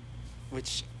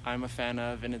 which I'm a fan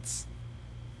of, and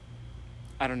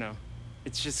I don't know.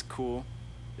 It's just cool.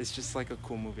 It's just like a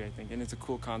cool movie, I think, and it's a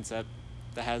cool concept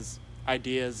that has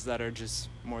ideas that are just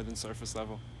more than surface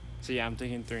level. So yeah, I'm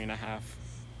thinking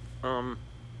 3.5.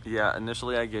 Yeah,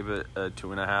 initially I gave it a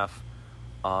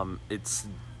 2.5. It's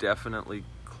definitely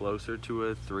closer to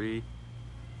a 3,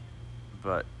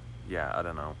 but yeah, I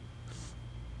don't know.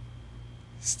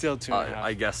 Still 2.5.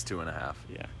 I guess 2.5.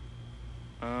 Yeah.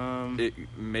 It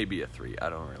may be a 3. I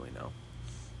don't really know.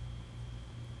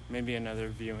 Maybe another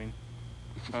viewing.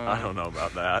 I don't know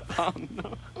about that. Oh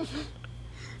no.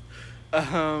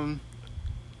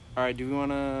 All right. Do we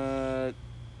want to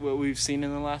what we've seen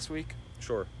in the last week?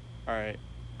 Sure. All right.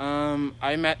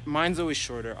 Mine's always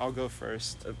shorter. I'll go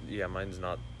first. Yeah, mine's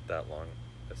not that long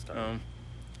this time.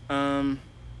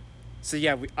 So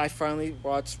yeah, I finally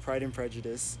watched Pride and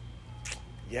Prejudice.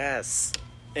 Yes.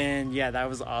 And yeah, that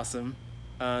was awesome.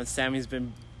 Sammy's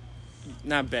been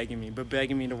not begging me, but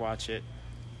begging me to watch it.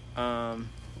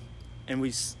 And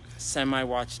we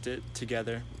semi-watched it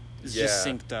together. It's just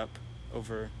synced up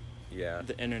over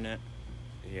the internet.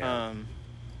 Yeah.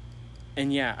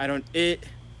 And yeah, it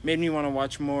made me want to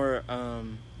watch more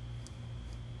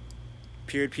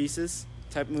period pieces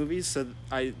type movies. So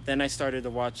I started to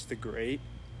watch The Great,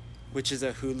 which is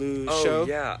a Hulu show. Oh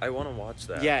yeah, I want to watch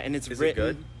that. Yeah, and it's Is written. It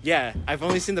good? Yeah, I've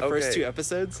only seen the first 2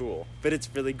 episodes. Cool. But it's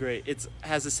really great. It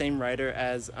has the same writer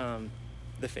as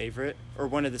The Favorite, or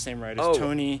one of the same writers,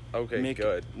 Tony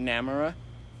McNamara.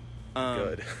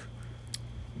 Good.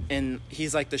 And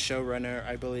he's like the showrunner,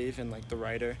 I believe, and like the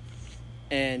writer.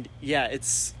 And yeah,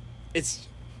 it's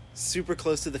super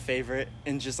close to The Favorite,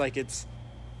 and just like it's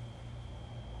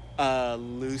a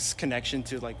loose connection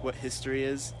to like what history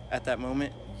is at that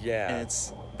moment. Yeah, and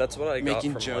it's that's what I got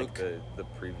from joke. like the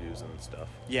previews and stuff.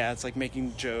 Yeah, it's like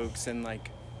making jokes and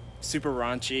like super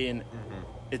raunchy, and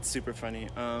it's super funny.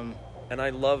 And I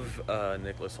love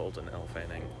Nicholas Hoult and Elle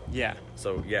Fanning. Yeah.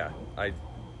 So yeah, I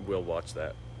will watch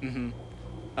that.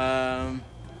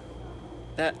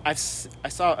 That I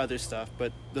saw other stuff,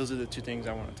 but those are the 2 things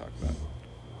I want to talk about.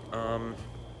 What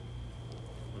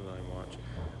did I watch?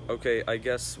 Okay, I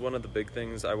guess one of the big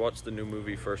things, I watched the new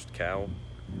movie First Cow.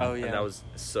 Oh yeah. And that was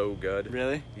so good.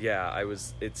 Really? Yeah,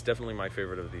 it's definitely my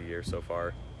favorite of the year so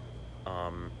far.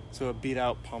 So it beat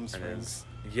out Palm Springs.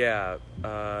 Yeah,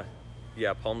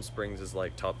 Palm Springs is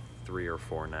like top 3 or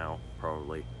 4 now,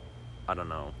 probably. I don't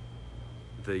know.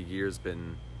 The year's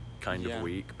been kind of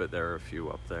weak, but there are a few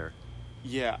up there.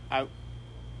 Yeah,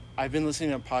 I've been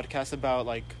listening to podcasts about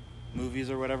like movies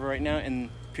or whatever right now, and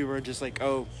people are just like,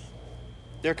 oh,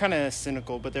 they're kind of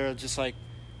cynical, but they're just like,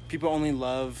 people only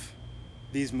love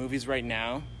these movies right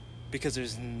now because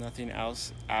there's nothing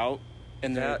else out,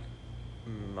 and that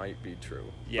might be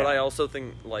true. Yeah. But I also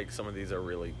think like some of these are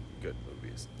really good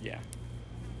movies. Yeah.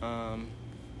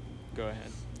 Go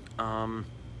ahead.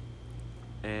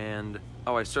 And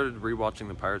I started rewatching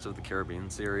the Pirates of the Caribbean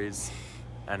series,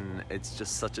 and it's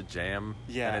just such a jam.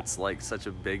 Yeah. And it's like such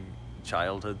a big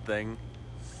childhood thing.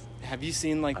 Have you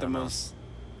seen like I the don't know. most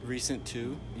recent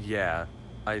two Yeah,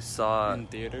 I saw in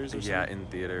theaters or something? Yeah, in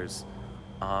theaters.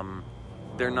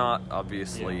 They're not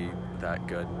obviously that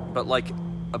good, but like,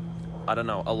 I don't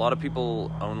know. A lot of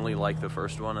people only like the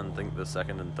first one and think the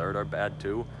second and third are bad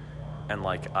too, and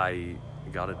like I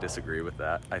gotta disagree with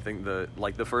that. I think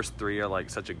the first three are like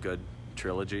such a good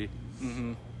trilogy.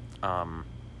 Mm-hmm.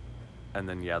 And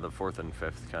then the fourth and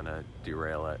fifth kind of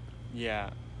derail it. Yeah,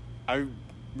 I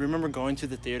remember going to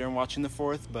the theater and watching the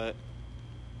fourth, but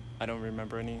I don't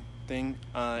remember anything.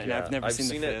 And I've never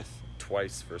seen the it fifth.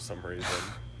 Twice for some reason.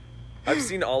 I've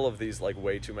seen all of these like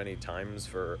way too many times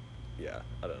for, I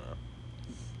don't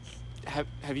know.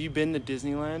 Have you been to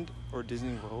Disneyland or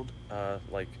Disney World? I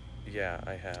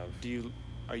have.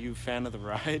 Are you a fan of the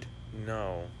ride?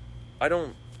 No, I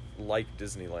don't like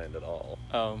Disneyland at all.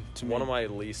 To me, one of my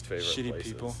least favorite shitty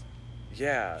places. people.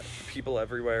 Yeah, people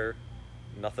everywhere.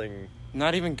 Nothing.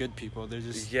 Not even good people. They're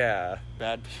just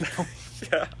bad people.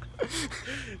 Yeah.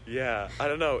 Yeah, I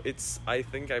don't know. I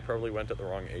think I probably went at the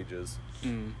wrong ages.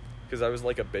 Because I was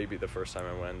like a baby the first time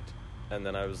I went, and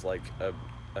then I was like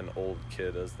an old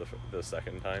kid as the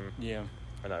second time. Yeah.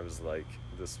 And I was like,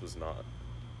 this was not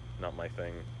my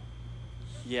thing.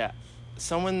 Yeah.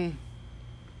 Someone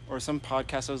or some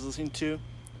podcast I was listening to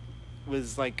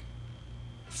was like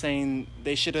saying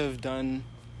they should have done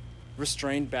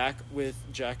Restrained Back with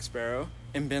Jack Sparrow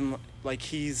and been like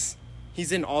he's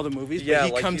in all the movies, but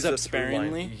he comes up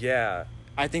sparingly. Yeah.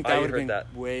 I think that would have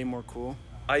been way more cool.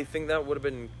 I think that would have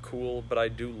been cool, but I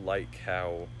do like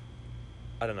how,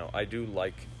 I don't know, I do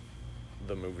like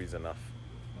the movies enough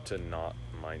to not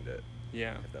mind it.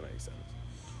 Yeah. If that makes sense.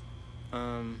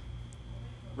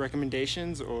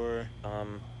 Recommendations or?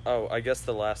 I guess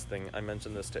the last thing, I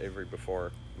mentioned this to Avery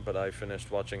before, but I finished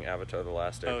watching Avatar: The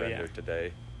Last Airbender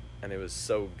today, and it was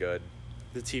so good.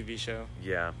 The TV show.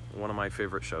 Yeah, one of my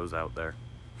favorite shows out there,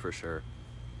 for sure.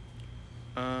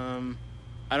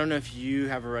 I don't know if you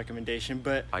have a recommendation,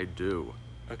 but I do.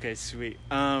 Okay, sweet.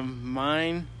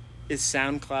 Mine is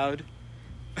SoundCloud.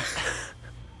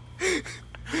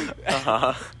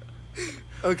 Uh-huh.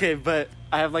 Okay, but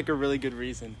I have like a really good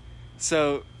reason.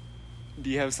 So, do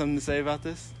you have something to say about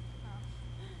this?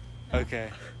 No.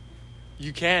 Okay.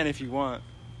 You can if you want.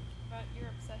 About your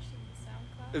obsession with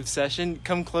SoundCloud? Obsession?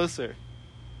 Come closer.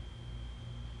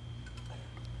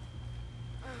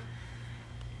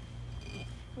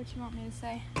 What you want me to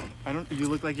say? You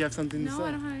look like you have something to say. No,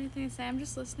 I don't have anything to say. I'm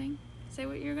just listening. Say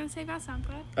what you're going to say about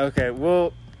SoundCloud. Okay,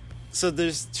 well, so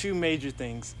there's two major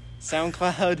things.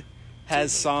 SoundCloud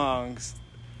has songs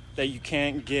that you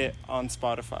can't get on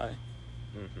Spotify.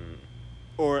 Mm-hmm.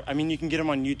 Or, I mean, you can get them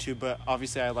on YouTube, but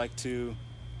obviously I like to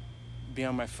be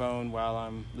on my phone while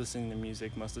I'm listening to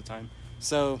music most of the time.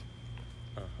 So,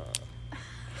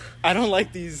 I don't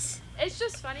like these. It's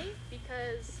just funny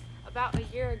because about a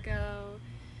year ago,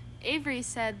 Avery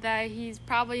said that he's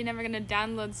probably never going to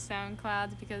download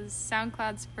SoundCloud because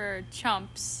SoundCloud's for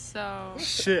chumps, so...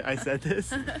 Shit, I said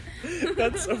this?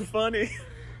 That's so funny.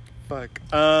 Fuck.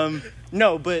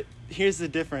 No, but here's the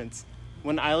difference.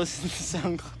 When I listen to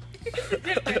SoundCloud...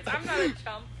 I'm not a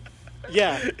chump.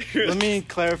 Yeah, let me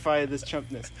clarify this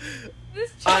chumpness.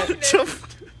 This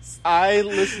chumpness. I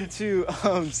listen to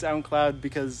SoundCloud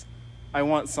because I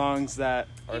want songs that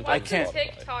I can't...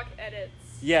 TikTok edits.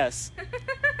 Yes.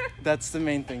 That's the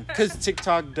main thing. Because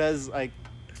TikTok does, like...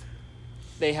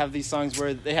 They have these songs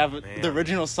where they have the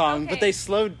original song, but they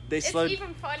slowed... It's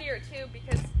even funnier, too,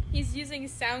 because he's using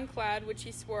SoundCloud, which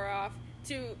he swore off,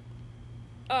 to...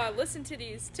 listen to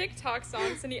these TikTok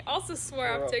songs, and he also swore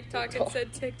off TikTok and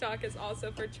said TikTok is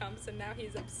also for chumps, and now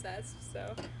he's obsessed,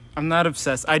 so... I'm not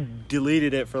obsessed. I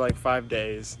deleted it for like 5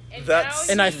 days.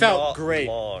 And I felt great.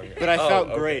 Long. But I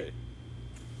felt great.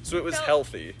 So it was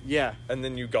healthy. Yeah. And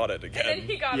then you got it again. And then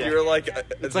he got it You were like, again.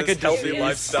 it's like this a healthy disease.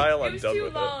 lifestyle, I'm It was done too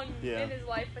with long Yeah. in his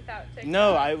life without TikTok.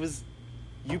 No,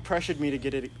 you pressured me to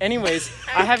get it. Anyways,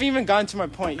 I haven't even gotten to my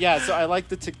point. Yeah, so I like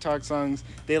the TikTok songs.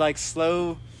 They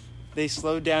slow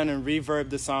down and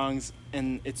reverb the songs,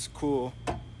 and it's cool.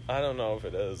 I don't know if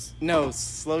it is. No,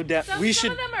 slow down. Some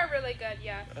of them are really good,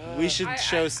 yeah. We should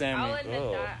show Sammy. I'll admit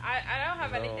Oh. that. I don't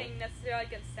have No. anything necessarily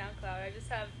against SoundCloud. I just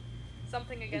have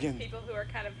something against people who are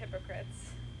kind of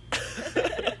hypocrites.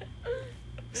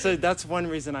 So that's one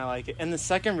reason I like it. And the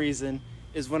second reason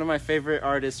is one of my favorite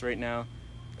artists right now,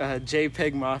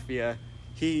 JPEG Mafia.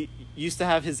 He used to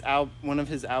have one of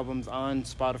his albums on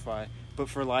Spotify, but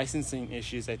for licensing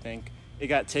issues, I think, it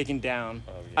got taken down.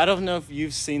 Oh, yeah. I don't know if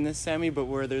you've seen this, Sammy, but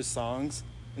where there's songs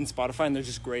in Spotify and they're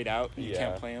just grayed out and you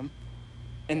can't play them.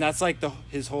 And that's like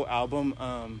his whole album.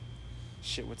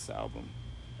 What's the album?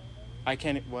 I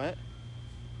can't. What?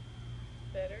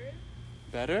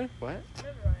 Better? What?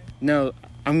 Never mind. No,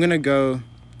 I'm gonna go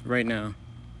right now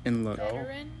and look.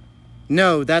 Veteran?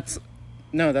 No, that's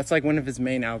like one of his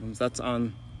main albums. That's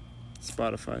on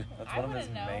Spotify. That's one of his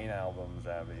main albums,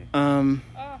 Abby.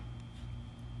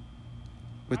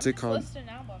 What's it called? Listing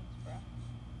albums,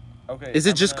 bro. Okay. Is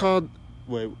it just called?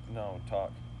 Wait. No,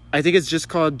 talk. I think it's just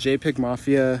called JPEG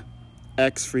Mafia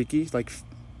X Freaky, like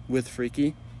with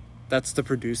Freaky. That's the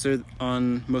producer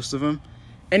on most of them.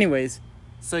 Anyways,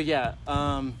 so yeah,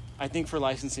 I think for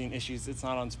licensing issues, it's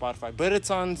not on Spotify, but it's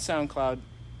on SoundCloud,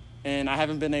 and I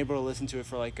haven't been able to listen to it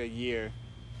for like a year,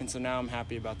 and so now I'm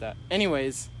happy about that.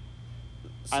 Anyways,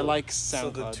 I like SoundCloud. So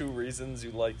the two reasons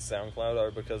you like SoundCloud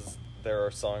are because there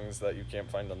are songs that you can't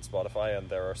find on Spotify, and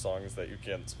there are songs that you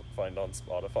can't find on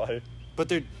Spotify. But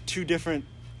they're two different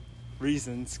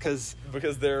reasons, because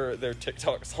they're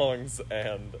TikTok songs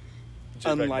and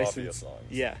JPEG Mafia songs.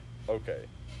 Yeah. Okay.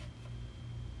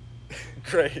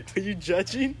 Great. Are you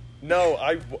judging? No,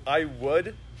 I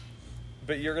would,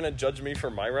 but you're gonna judge me for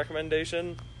my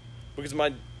recommendation, because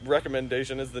my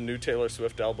recommendation is the new Taylor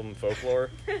Swift album Folklore.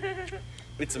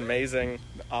 It's amazing.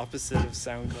 The opposite of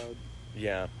SoundCloud.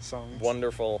 Yeah. Songs.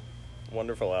 Wonderful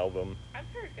album. I've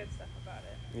heard good stuff about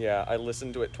it. Yeah, I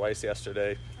listened to it twice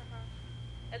yesterday.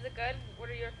 Is it good? What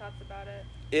are your thoughts about it?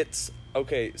 It's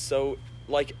okay. So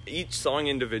like each song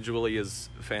individually is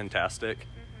fantastic.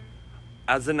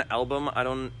 As an album, I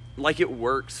don't like it.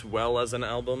 Works well as an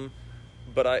album,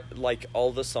 but I like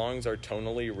all the songs are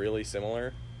tonally really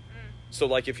similar. So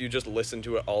like if you just listen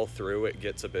to it all through, it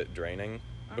gets a bit draining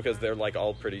because they're like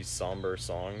all pretty somber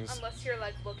songs. Unless you're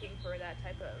like looking for that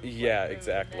type of mood,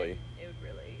 exactly. It would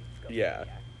really go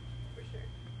for sure.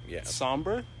 Yeah.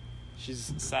 Somber?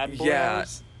 She's sad boy. Yeah.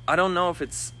 I don't know if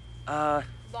it's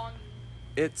Longing.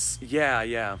 It's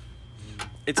yeah.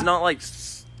 It's not like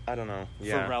I don't know.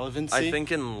 Yeah. For relevancy? I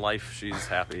think in life she's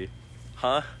happy.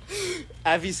 Huh?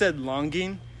 Avi said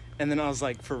longing, and then I was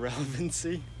like, for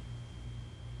relevancy?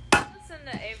 Listen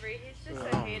to Avery. He's just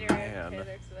a hater of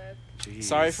Taylor Swift. Jeez.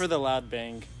 Sorry for the loud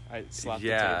bang. I slapped the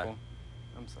table.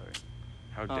 I'm sorry.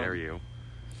 How dare you?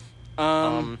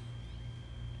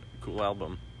 Cool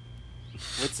album.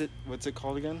 What's it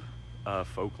called again?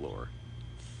 Folklore.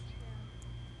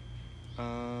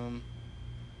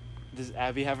 Does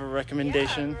Abby have a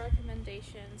recommendation? Yeah, I have a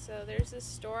recommendation. So there's this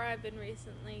store I've been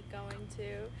recently going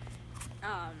to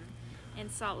in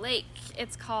Salt Lake.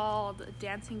 It's called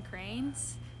Dancing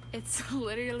Cranes. It's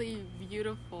literally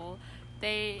beautiful.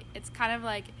 It's kind of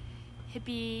like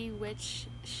hippie witch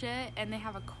shit, and they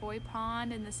have a koi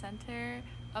pond in the center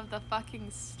of the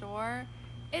fucking store.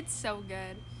 It's so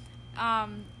good.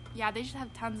 Yeah, they just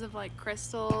have tons of like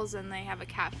crystals, and they have a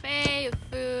cafe with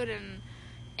food and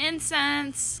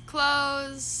incense,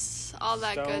 clothes, all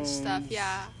that good stuff.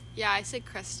 Yeah, I said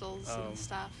crystals and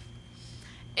stuff.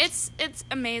 It's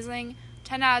amazing.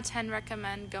 10 out of 10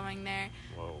 recommend going there.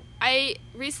 Whoa. I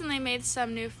recently made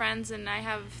some new friends, and I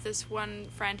have this one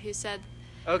friend who said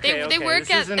they work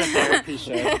this at isn't a therapy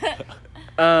show.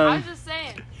 I was just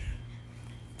saying.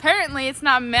 Apparently, it's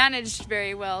not managed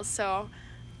very well, so.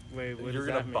 Wait, what You're does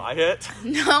gonna that mean? buy it?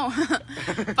 No.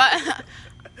 But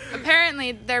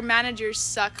apparently their managers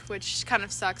suck, which kind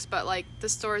of sucks, but like the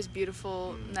store is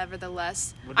beautiful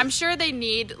nevertheless. I'm sure they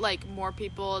need like more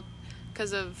people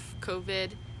because of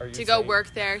COVID to go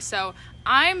work there. So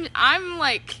I'm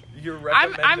like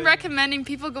I'm recommending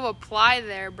people go apply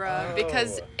there, bro,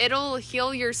 because it'll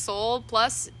heal your soul.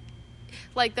 Plus,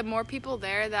 like the more people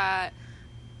there that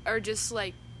are just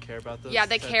like care about those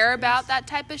they care about that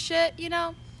type of shit, you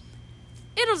know.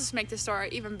 It'll just make the store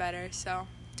even better. So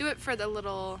do it for the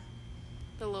little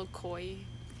koi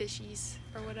fishies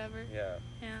or whatever.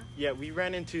 Yeah, we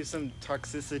ran into some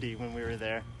toxicity when we were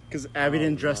there because Abby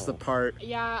didn't dress the part.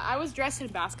 Yeah, I was dressed in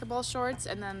basketball shorts,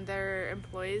 and then their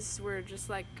employees were just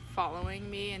like following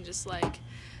me and just like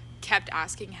kept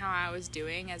asking how I was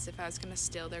doing as if I was gonna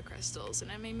steal their crystals,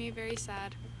 and it made me very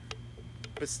sad.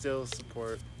 But still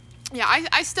support. Yeah,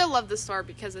 I still love the store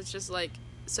because it's just like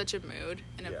such a mood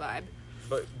and a vibe.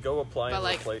 But go apply and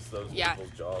replace those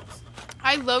people's jobs.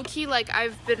 I low-key, like,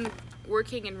 I've been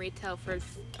working in retail for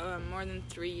more than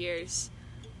 3 years.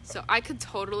 So I could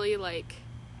totally, like,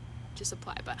 just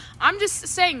apply. But I'm just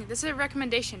saying, this is a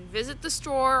recommendation. Visit the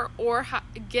store or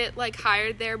get, like,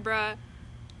 hired there, bruh.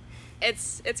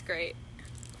 It's great.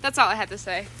 That's all I had to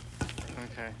say.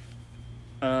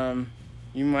 Okay.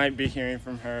 You might be hearing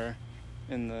from her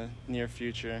in the near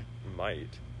future.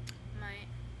 Might. Might.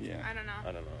 Yeah. I don't know.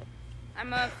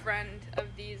 I'm a friend of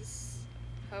these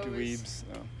hoes. Dweebs.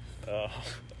 Oh.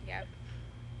 Yep.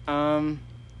 I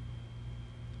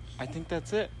think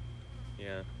that's it.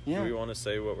 Yeah. Yeah. Do we want to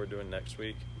say what we're doing next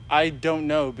week? I don't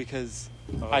know because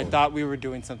I Oh. thought we were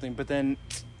doing something, but then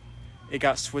it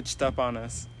got switched up on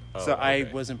us. So I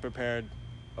okay. wasn't prepared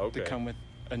Okay. to come with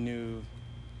a new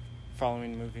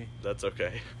following movie. That's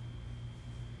okay.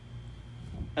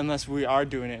 Unless we are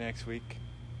doing it next week.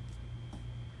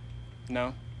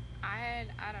 No? I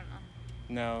don't know.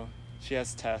 No. She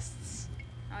has tests.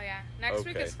 Oh yeah, next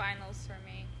week Okay. is finals for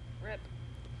me. Rip.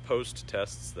 Post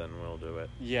tests, then we'll do it.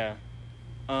 Yeah.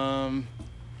 But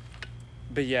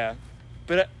yeah.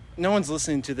 But no one's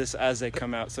listening to this as they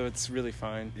come out, so it's really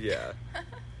fine. Yeah.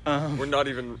 Um, We're not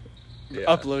even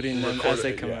uploading them as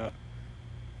they come yeah.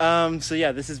 out. So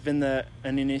yeah, this has been the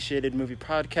Uninitiated Movie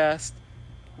Podcast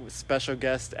with special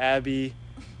guest Abby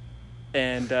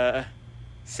and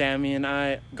Sammy and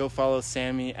I. Go follow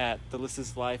Sammy at the List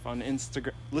Is Life on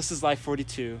Instagram. List Is Life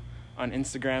 42 on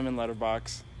Instagram and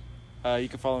Letterboxd. You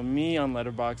can follow me on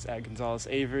Letterboxd at Gonzalez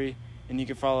Avery, and you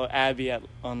can follow Abby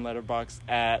on Letterboxd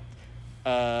at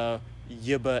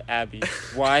Yibba Abby.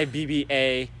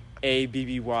 YBBAABBY.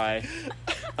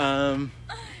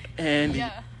 And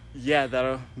yeah,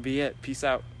 that'll be it. Peace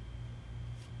out.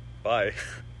 Bye.